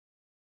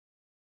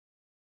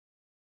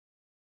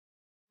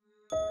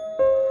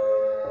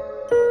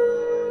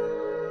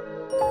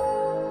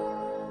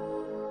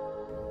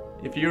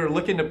If you're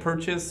looking to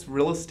purchase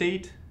real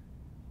estate,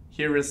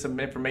 here is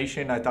some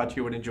information I thought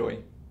you would enjoy.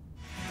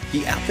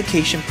 The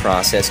application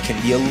process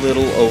can be a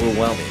little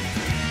overwhelming,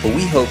 but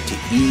we hope to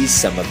ease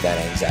some of that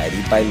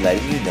anxiety by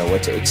letting you know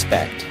what to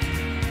expect.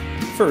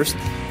 First,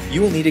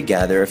 you will need to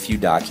gather a few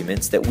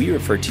documents that we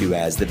refer to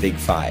as the Big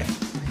Five: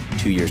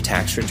 2 years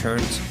tax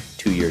returns,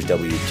 2 years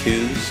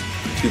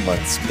W-2s, 2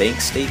 months bank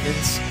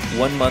statements,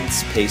 1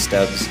 month's pay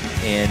stubs,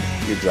 and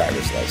your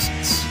driver's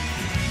license.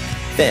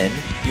 Then,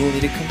 you will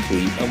need to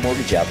complete a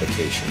mortgage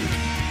application.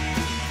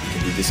 You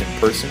can do this in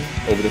person,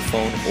 over the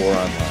phone, or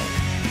online.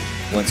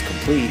 Once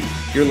complete,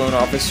 your loan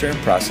officer and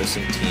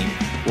processing team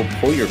will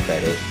pull your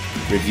credit,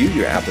 review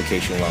your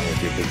application along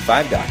with your Big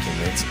Five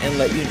documents, and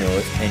let you know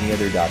if any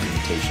other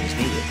documentation is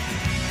needed.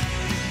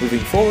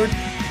 Moving forward,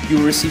 you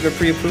will receive a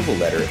pre-approval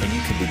letter and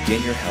you can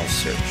begin your house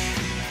search.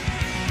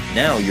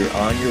 Now you're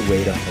on your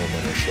way to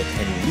homeownership,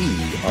 and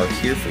we are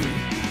here for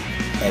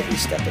you every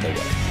step of the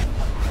way.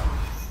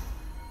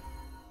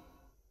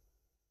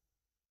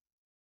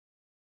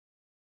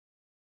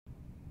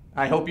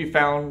 I hope you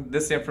found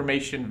this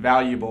information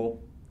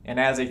valuable, and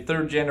as a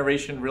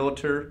third-generation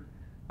realtor,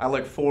 I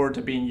look forward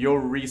to being your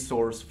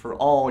resource for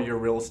all your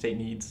real estate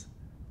needs.